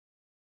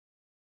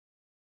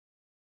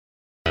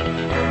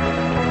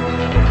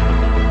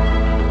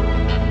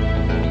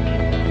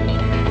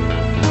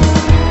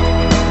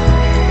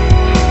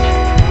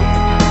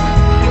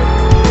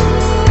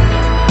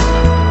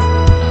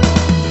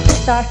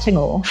starting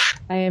off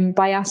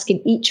by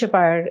asking each of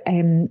our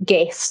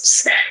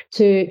guests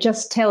to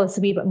just tell us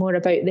a wee bit more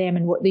about them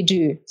and what they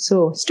do.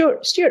 So,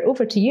 Stuart,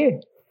 over to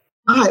you.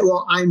 Hi,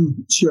 well,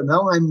 I'm Stuart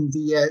Milne. I'm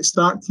the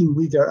start team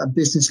leader at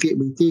Business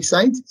Gateway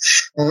Tayside.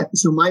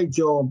 So my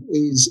job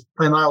is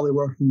primarily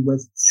working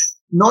with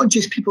not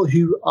just people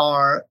who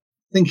are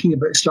thinking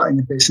about starting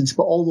a business,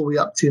 but all the way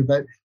up to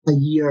about a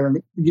year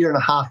and a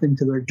half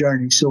into their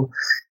journey. So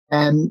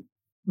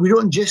we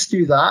don't just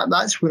do that.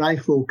 That's where I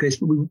focus.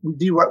 But we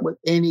do work with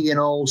any and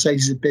all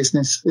sizes of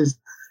businesses,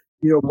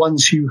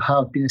 ones who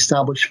have been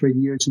established for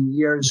years and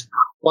years,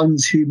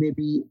 ones who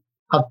maybe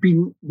have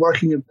been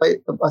working at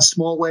a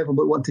small level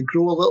but want to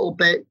grow a little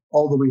bit,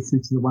 all the way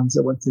through to the ones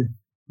that want to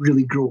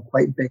really grow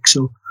quite big.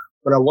 So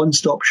we're a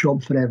one-stop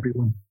shop for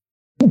everyone.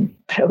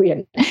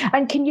 Brilliant.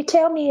 And can you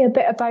tell me a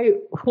bit about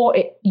what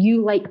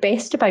you like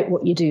best about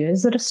what you do?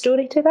 Is there a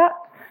story to that?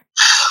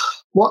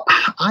 Well,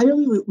 I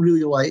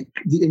really like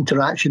the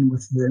interaction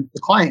with the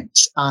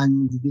clients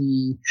and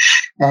the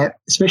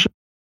especially.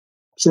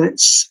 So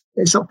it's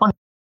a fun.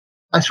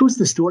 I suppose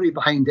the story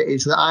behind it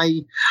is that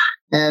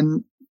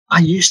I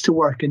used to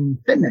work in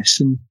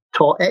fitness and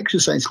taught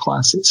exercise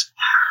classes,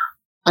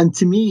 and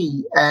to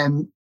me,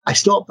 I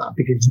stopped that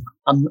because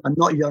I'm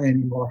not young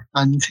anymore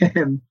and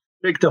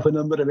picked up a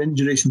number of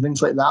injuries and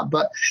things like that.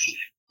 But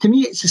to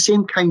me, it's the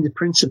same kind of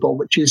principle,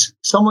 which is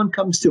someone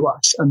comes to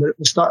us and they're at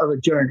the start of a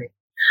journey,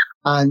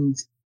 and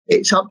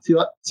it's up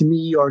to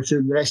me or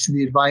to the rest of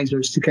the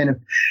advisors to kind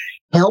of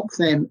help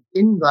them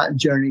in that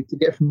journey to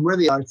get from where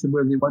they are to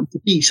where they want to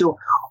be. So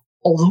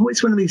although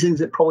it's one of these things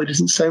that probably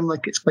doesn't sound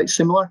like it's quite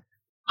similar,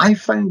 I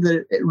found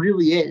that it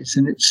really is,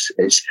 and it's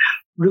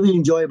really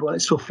enjoyable and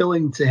it's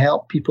fulfilling to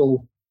help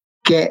people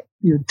get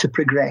to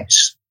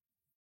progress.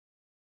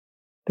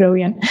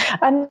 Brilliant.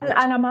 And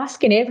I'm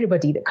asking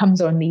everybody that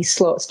comes on these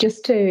slots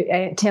just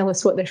to tell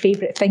us what their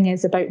favourite thing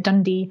is about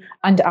Dundee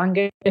and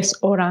Angus,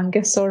 or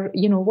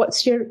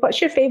what's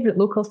your favourite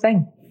local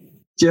thing?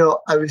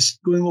 I was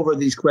going over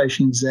these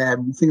questions,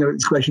 thinking about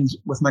these questions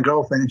with my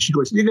girlfriend, and she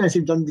goes, "You're going to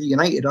say Dundee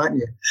United, aren't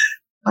you?"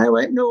 I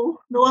went, No,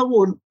 I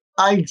won't.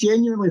 I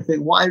genuinely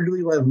think what I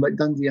really love about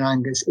Dundee and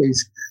Angus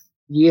is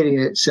the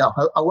area itself.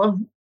 I love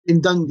in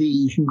Dundee,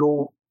 you can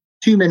go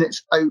 2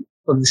 minutes out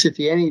of the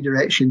city any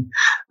direction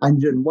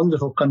and you're in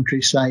wonderful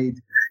countryside.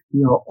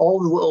 All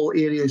the little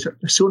areas are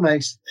so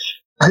nice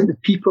and the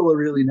people are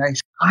really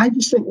nice. I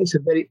just think it's a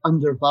very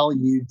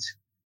undervalued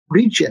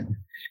region.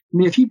 I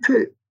mean, if you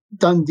put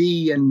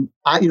Dundee and,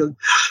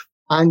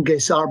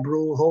 Angus,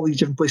 Arbroath, all these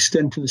different places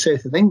down to the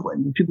south of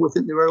England, people would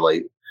think they were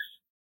like,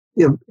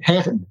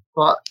 heaven.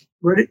 But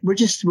we're a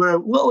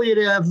little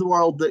area of the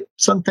world that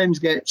sometimes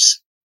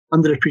gets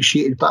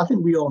underappreciated, but I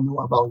think we all know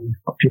our value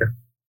up here.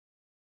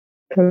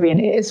 Brilliant.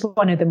 It is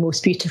one of the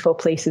most beautiful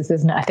places,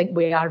 isn't it? I think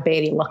we are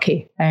very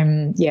lucky.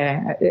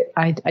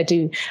 I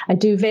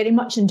do very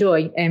much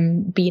enjoy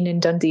being in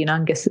Dundee and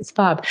Angus. It's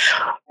fab.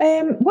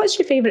 What's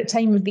your favourite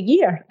time of the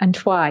year and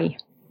why?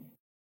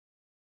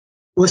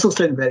 Well, this will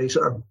sound very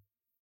sort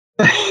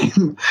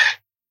of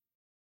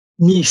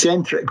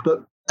me-centric,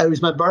 but it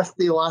was my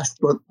birthday last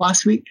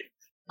week.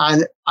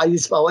 And I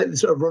like the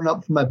sort of run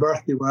up to my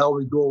birthday where I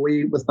always go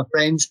away with my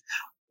friends,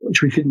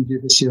 which we couldn't do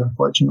this year,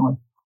 unfortunately,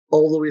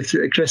 all the way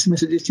through to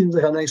Christmas. It just seems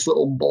like a nice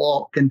little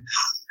block. And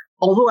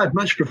although I'd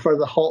much prefer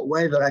the hot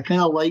weather, I kind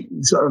of like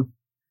the sort of,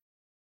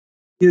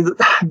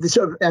 the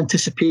sort of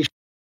anticipation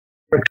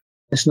for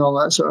Christmas and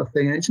all that sort of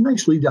thing. And it's a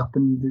nice lead up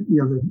in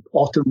the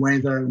autumn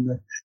weather and the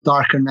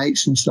darker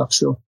nights and stuff.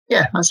 So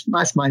yeah,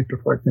 that's my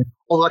preferred thing.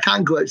 Although I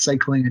can't go out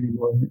cycling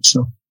anymore,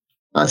 so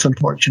that's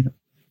unfortunate.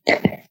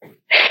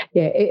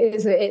 Yeah, it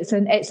is.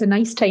 It's a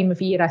nice time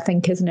of year, I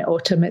think, isn't it?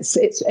 Autumn. It's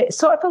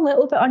sort of a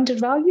little bit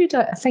undervalued.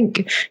 I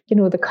think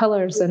the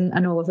colours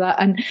and all of that.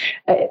 And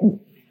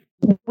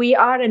we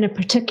are in a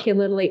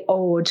particularly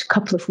odd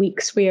couple of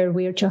weeks where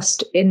we're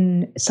just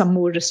in some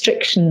more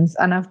restrictions.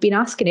 And I've been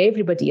asking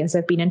everybody as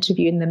I've been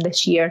interviewing them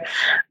this year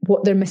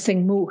what they're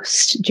missing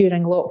most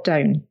during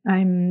lockdown.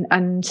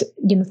 And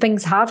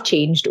things have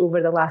changed over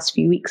the last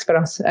few weeks for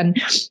us.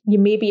 And you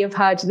maybe have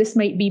had, this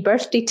might be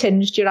birthday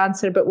tinged your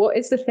answer, but what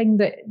is the thing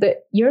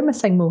that you're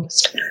missing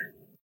most?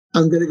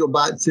 I'm going to go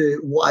back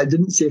to what I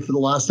didn't say for the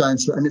last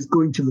answer, and it's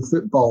going to the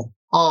football.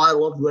 Oh, I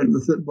love going to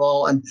the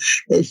football, and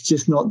it's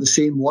just not the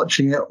same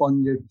watching it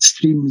on your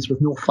streams with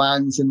no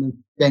fans and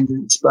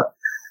attendance. But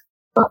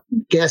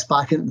get us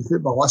back into the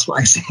football. That's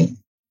what I say.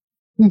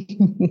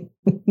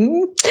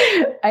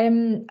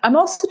 I'm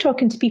also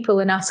talking to people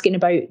and asking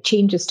about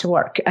changes to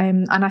work.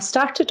 And I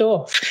started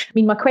off,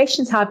 my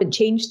questions haven't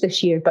changed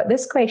this year, but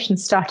this question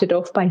started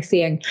off by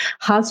saying,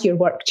 has your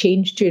work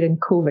changed during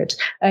COVID?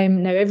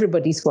 Now,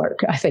 everybody's work,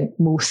 I think,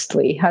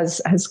 mostly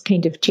has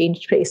kind of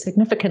changed pretty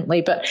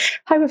significantly. But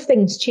how have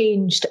things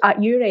changed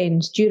at your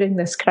end during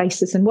this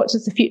crisis, and what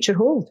does the future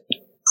hold?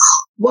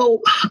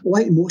 Well,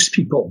 like most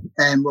people,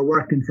 we're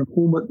working from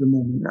home at the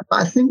moment.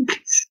 But I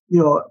think,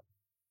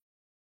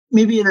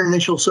 maybe an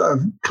initial sort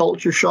of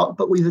culture shock,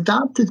 but we've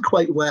adapted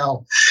quite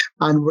well,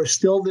 and we're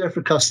still there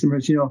for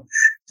customers.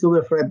 still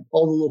there for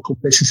all the local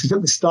businesses.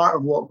 At the start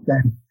of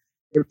lockdown,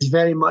 it was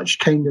very much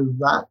kind of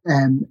that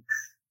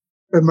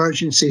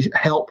emergency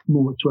help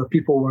mode where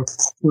people were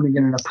phoning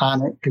in a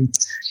panic, and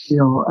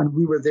and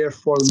we were there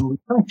for them. We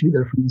tried to be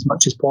there for them as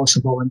much as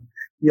possible, and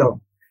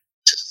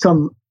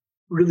some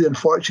really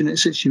unfortunate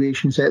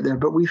situations out there,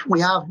 but we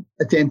have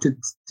attempted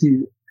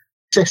to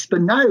assist.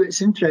 But now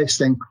it's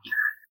interesting,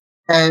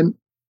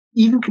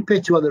 even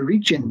compared to other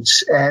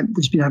regions,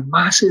 there's been a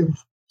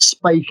massive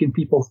spike in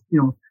people,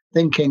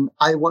 thinking,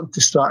 I want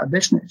to start a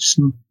business.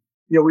 And,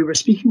 we were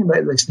speaking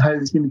about this and how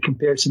it's been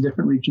compared to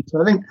different regions.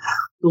 And I think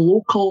the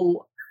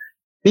local,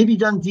 maybe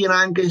Dundee and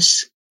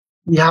Angus,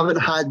 we haven't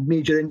had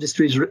major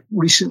industries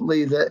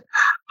recently that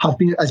have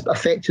been as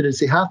affected as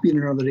they have been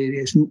in other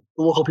areas. And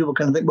the local people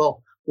kind of think,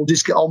 well, we'll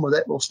just get on with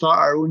it. We'll start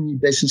our own new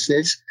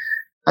businesses.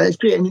 And it's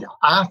great. I mean,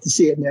 I have to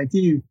say, I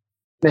do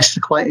miss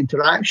the client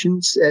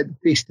interactions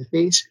face to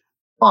face,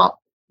 but,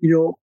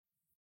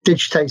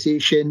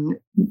 digitization,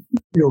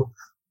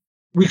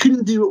 we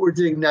couldn't do what we're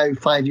doing now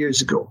 5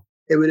 years ago.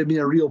 It would have been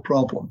a real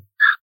problem.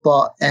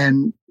 But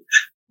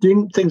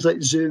doing things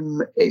like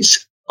Zoom,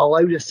 it's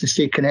allowed us to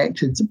stay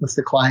connected with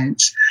the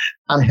clients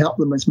and help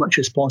them as much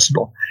as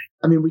possible.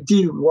 I mean, we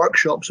do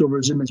workshops over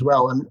Zoom as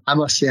well. And I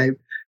must say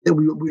that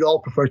we'd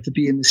all prefer to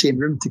be in the same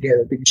room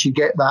together because you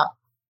get that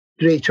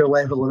greater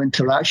level of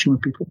interaction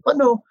with people. But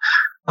no,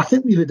 I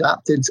think we've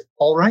adapted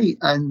all right.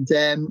 And,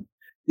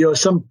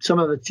 some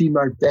of the team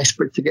are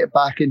desperate to get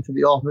back into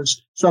the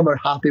office. Some are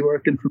happy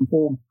working from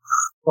home.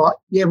 But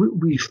yeah,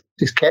 we've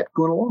just kept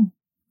going along.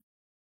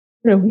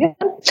 Brilliant.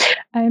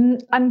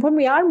 And when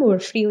we are more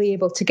freely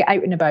able to get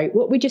out and about,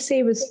 what would you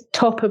say was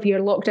top of your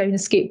lockdown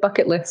escape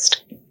bucket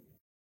list?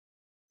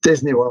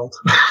 Disney World.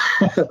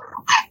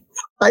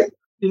 I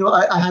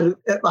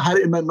had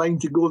it in my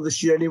mind to go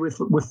this year anyway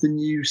with the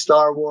new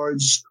Star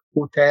Wars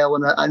hotel,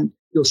 and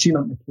you'll see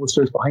them on the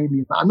posters behind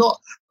me. I'm not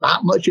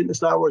that much into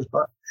Star Wars,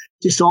 but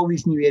just all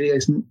these new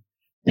areas, and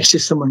it's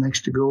just somewhere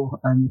nice to go.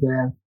 And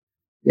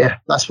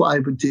that's what I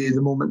would do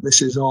the moment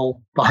this is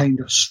all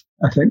behind us,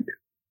 I think.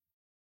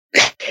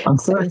 I'm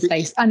 30. Sounds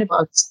nice, and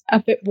a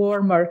bit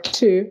warmer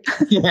too.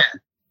 Yeah.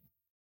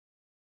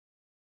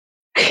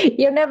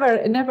 You're never.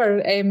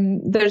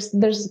 There's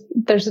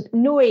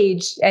no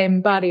age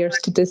barriers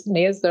to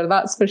Disney, is there?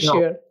 That's for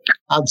sure.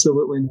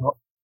 Absolutely not.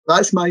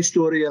 That's my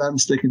story, and I'm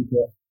sticking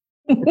to it.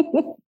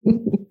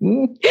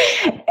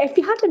 If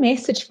you had a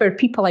message for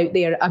people out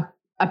there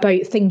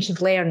about things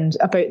you've learned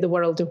about the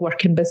world of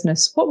work and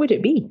business, what would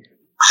it be?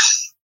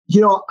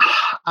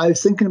 I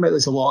was thinking about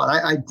this a lot,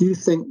 and I do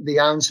think the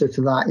answer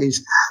to that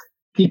is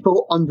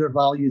people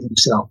undervalue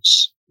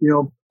themselves.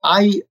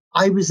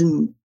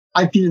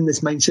 I've been in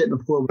this mindset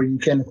before where you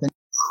kind of think,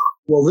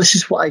 well, this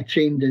is what I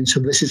trained in, so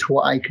this is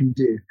what I can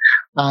do.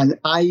 And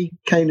I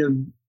kind of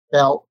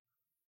felt,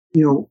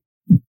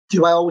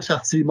 do I always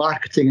have to do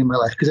marketing in my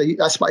life? Because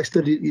that's what I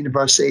studied at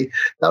university.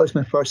 That was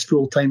my first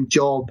full-time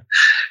job.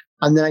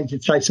 And then I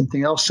tried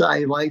something else that I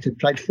liked. I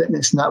tried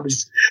fitness, and that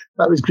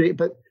was great.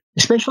 But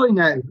especially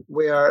now,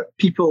 where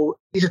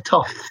it's a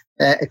tough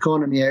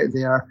economy out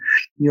there,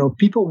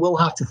 people will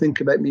have to think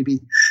about maybe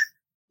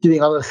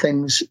doing other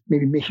things,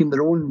 maybe making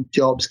their own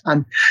jobs.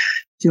 And,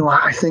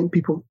 I think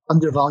people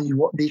undervalue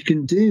what they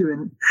can do.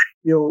 And,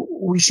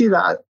 we see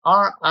that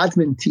our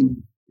admin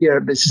team here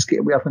at Business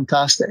Gateway are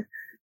fantastic,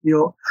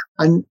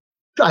 and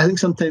I think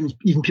sometimes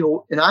even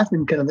people in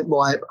admin kind of think,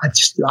 well, I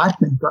just do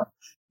admin, but,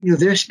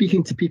 they're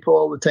speaking to people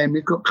all the time.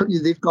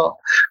 They've got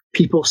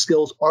people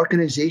skills,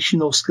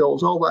 organizational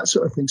skills, all that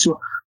sort of thing. So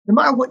no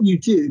matter what you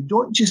do,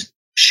 don't just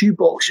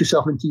shoebox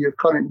yourself into your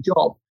current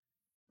job.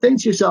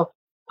 Think to yourself,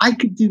 I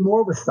could do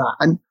more with that.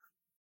 And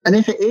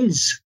if it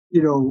is,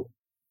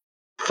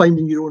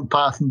 finding your own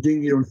path and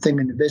doing your own thing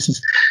in the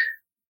business,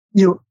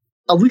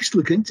 at least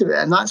look into it.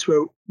 And that's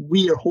where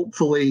we are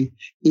hopefully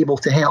able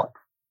to help.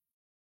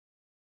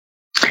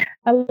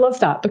 I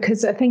love that,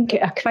 because I think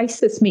a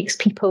crisis makes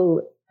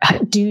people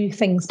do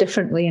things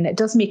differently, and it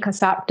does make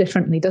us act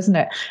differently, doesn't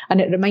it? And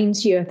it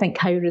reminds you, I think,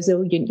 how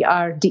resilient you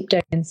are deep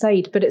down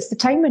inside. But it's the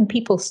time when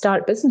people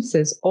start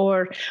businesses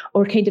or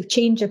kind of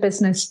change a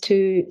business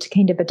to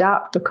kind of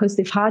adapt because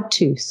they've had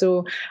to.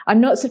 So I'm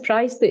not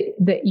surprised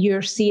that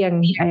you're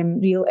seeing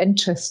real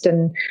interest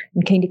in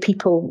kind of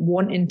people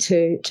wanting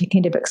to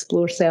kind of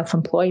explore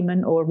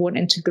self-employment or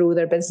wanting to grow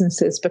their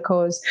businesses,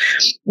 because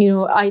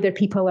either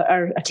people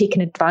are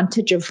taking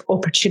advantage of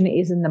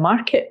opportunities in the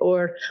market,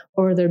 or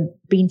they're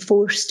being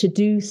forced to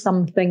do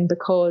something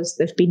because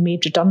they've been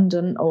made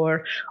redundant,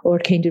 or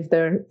kind of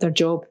their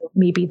job,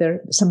 maybe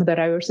some of their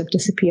hours have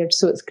disappeared.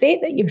 So it's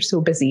great that you're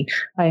so busy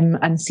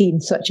and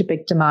seeing such a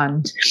big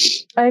demand.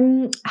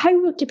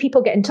 How do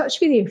people get in touch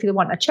with you if they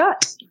want to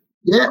chat?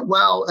 Yeah,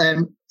 well,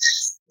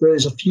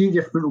 there's a few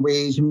different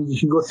ways. I mean, you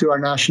can go through our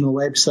national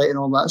website and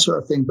all that sort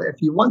of thing. But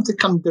if you want to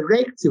come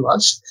direct to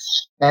us,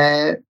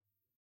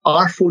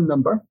 our phone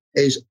number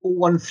is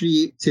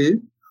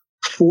 01382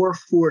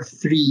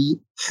 443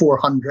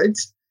 400.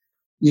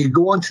 You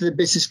go onto the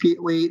Business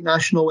Gateway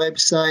national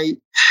website,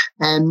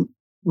 and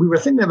we were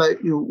thinking about,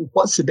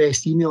 what's the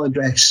best email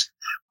address?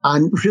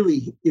 And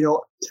really, it would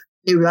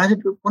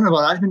one of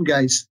our admin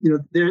guys,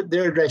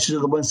 their addresses are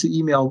the ones to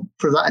email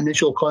for that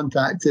initial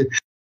contact to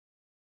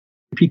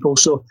people.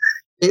 So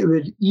it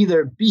would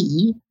either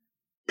be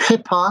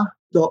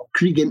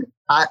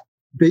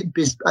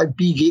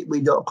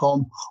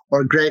pippa.cregan@bgateway.com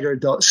or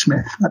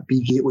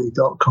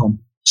gregor.smith@bgateway.com.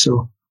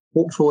 So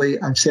hopefully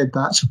I've said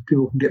that so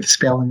people can get the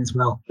spelling as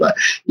well. But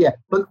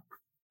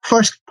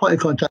first point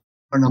of contact,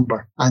 our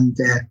number, and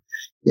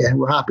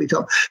we're happy to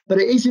talk. But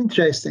it is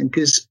interesting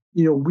because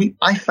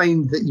I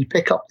find that you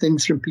pick up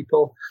things from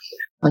people,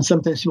 and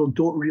sometimes people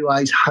don't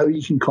realise how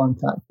you can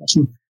contact us.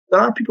 And there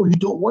are people who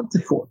don't want to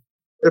phone.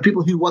 There are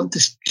people who want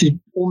to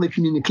only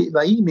communicate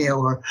by email,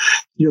 or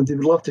they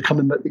would love to come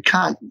in but they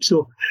can't.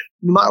 So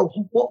no matter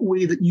what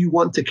way that you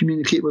want to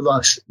communicate with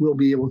us, we'll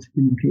be able to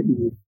communicate with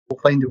you. We'll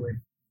find a way.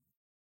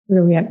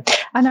 Brilliant.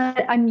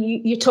 And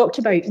you talked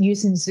about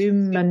using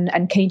Zoom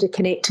and kind of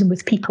connecting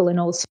with people and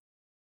all.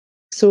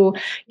 So,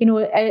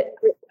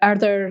 are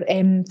there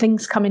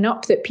things coming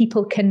up that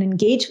people can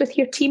engage with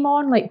your team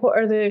on? Like, what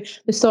are the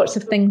sorts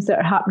of things that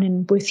are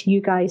happening with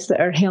you guys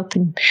that are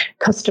helping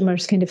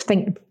customers kind of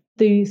think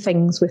through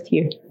things with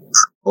you?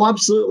 Oh,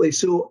 absolutely.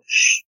 So,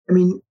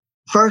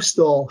 first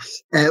off,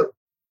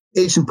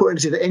 it's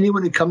important to say that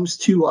anyone who comes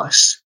to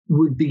us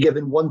would be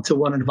given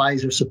one-to-one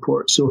advisor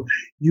support. So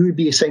you would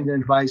be assigned an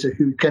advisor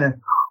who kind of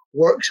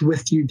works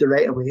with you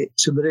directly.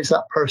 So there is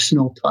that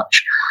personal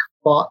touch.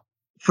 But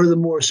for the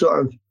more sort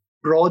of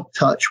broad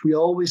touch, we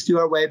always do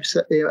our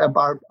website,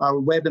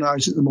 our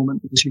webinars at the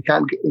moment because we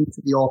can't get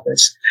into the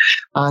office.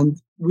 And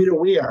we're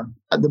aware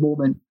at the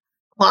moment,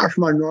 apart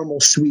from our normal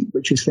suite,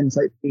 which is things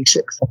like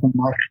basic stuff on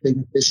marketing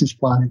and business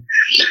planning,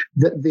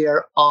 that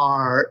there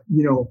are,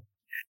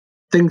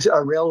 things that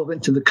are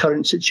relevant to the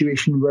current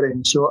situation we're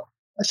in. So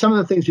some of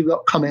the things we've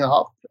got coming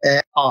up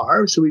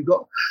so we've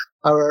got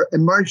our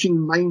Emerging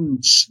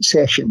Minds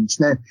sessions.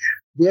 Now,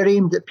 they're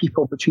aimed at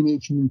people between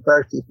 18 and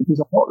 30, because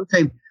a lot of the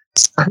time,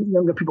 I think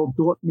younger people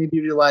don't maybe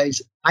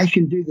realise, I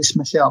can do this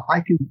myself. I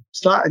can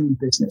start a new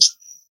business.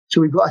 So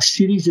we've got a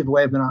series of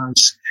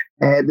webinars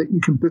that you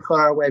can book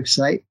on our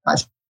website.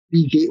 That's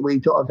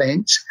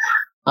bgateway.events.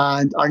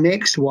 And our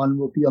next one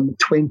will be on the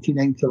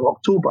 29th of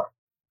October.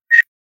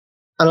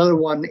 Another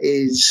one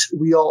is,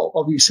 we all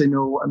obviously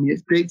know,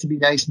 it's great to be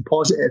nice and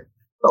positive,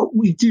 but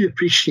we do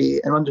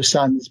appreciate and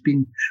understand there's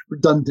been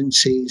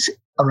redundancies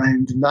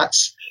around, and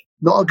that's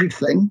not a good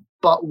thing,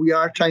 but we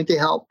are trying to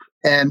help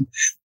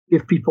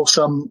give people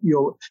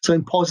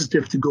something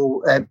positive to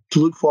go to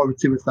look forward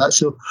to with that.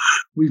 So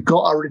we've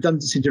got our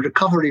redundancy to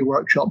recovery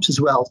workshops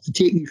as well, to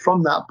take you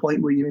from that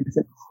point where you maybe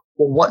think,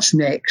 well, what's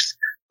next,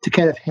 to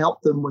kind of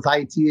help them with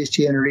ideas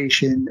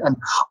generation and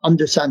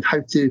understand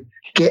how to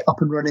get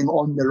up and running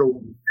on their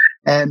own.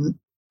 And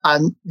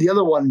the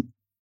other one,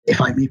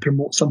 if I may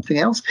promote something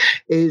else,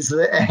 is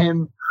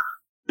that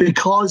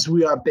because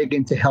we are big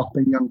into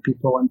helping young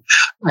people,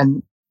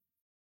 and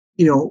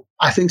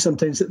I think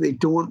sometimes that they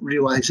don't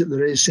realise that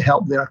there is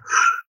help there.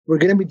 We're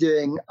going to be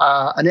doing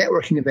a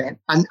networking event,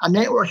 and a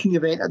networking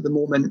event at the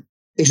moment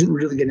isn't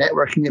really a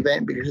networking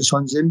event because it's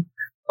on Zoom.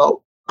 But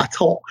a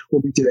talk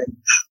we'll be doing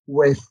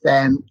with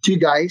two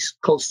guys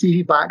called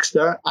Stevie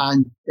Baxter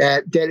and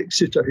Derek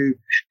Suter, who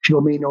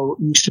people may know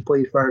used to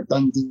play for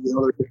Dundee and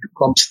other different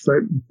clubs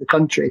throughout the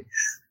country.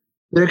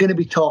 They're going to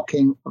be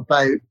talking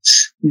about,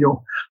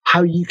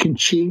 how you can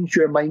change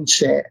your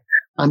mindset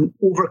and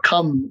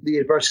overcome the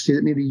adversity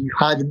that maybe you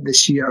had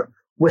this year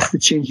with the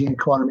changing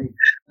economy,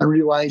 and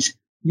realise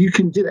you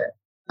can do it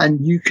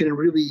and you can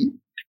really,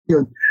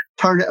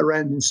 turn it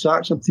around and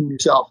start something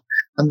yourself.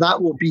 And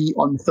that will be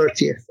on the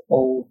 30th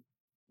of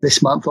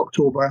this month,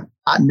 October,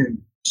 at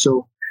noon.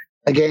 So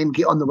again,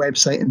 get on the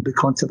website and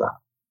book onto that.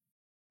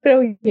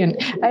 Brilliant.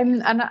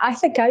 And I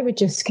think I would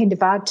just kind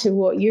of add to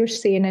what you're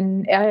saying.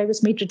 And I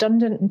was made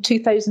redundant in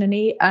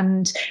 2008,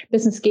 and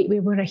Business Gateway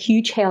were a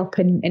huge help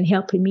in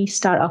helping me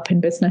start up in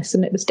business.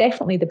 And it was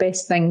definitely the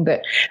best thing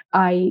that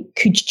I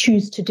could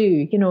choose to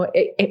do.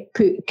 It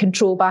put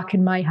control back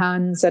in my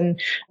hands,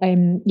 and,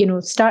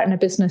 starting a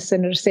business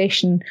in a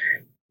recession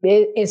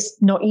is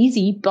not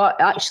easy, but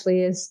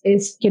actually is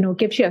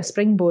gives you a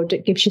springboard.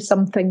 It gives you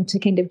something to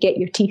kind of get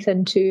your teeth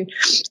into.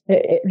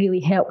 It really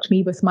helped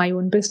me with my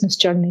own business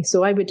journey.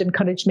 So I would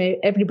encourage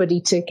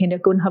everybody to kind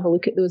of go and have a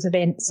look at those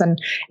events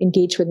and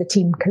engage with the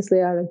team, because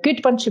they are a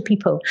good bunch of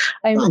people.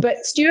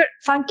 But Stuart,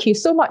 thank you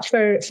so much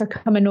for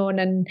coming on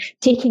and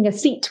taking a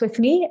seat with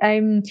me.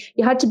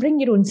 You had to bring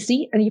your own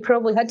seat, and you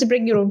probably had to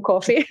bring your own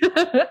coffee.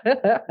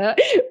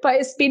 But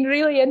it's been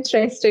really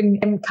interesting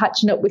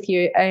catching up with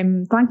you.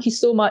 Thank you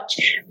so much.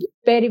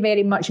 Very,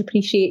 very much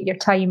appreciate your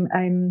time.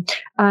 And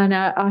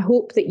I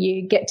hope that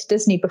you get to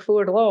Disney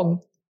before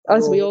long,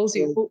 as we all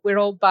do. Hope we're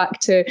all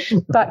back to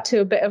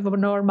a bit of a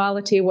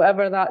normality,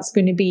 whatever that's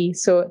going to be.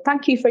 So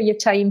thank you for your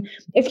time.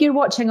 If you're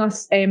watching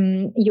us,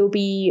 you'll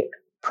be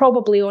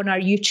probably on our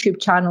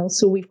YouTube channel.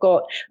 So we've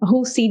got a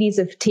whole series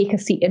of Take a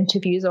Seat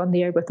interviews on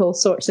there with all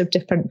sorts of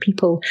different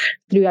people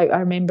throughout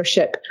our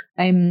membership.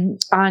 And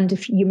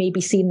if you may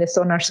be seeing this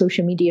on our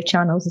social media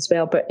channels as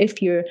well, but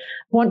if you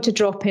want to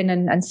drop in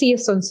and see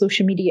us on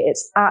social media,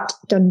 it's at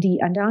Dundee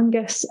and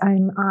Angus.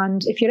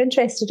 And if you're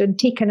interested in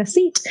taking a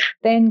seat,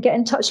 then get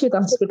in touch with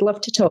us. We'd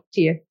love to talk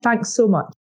to you. Thanks so much.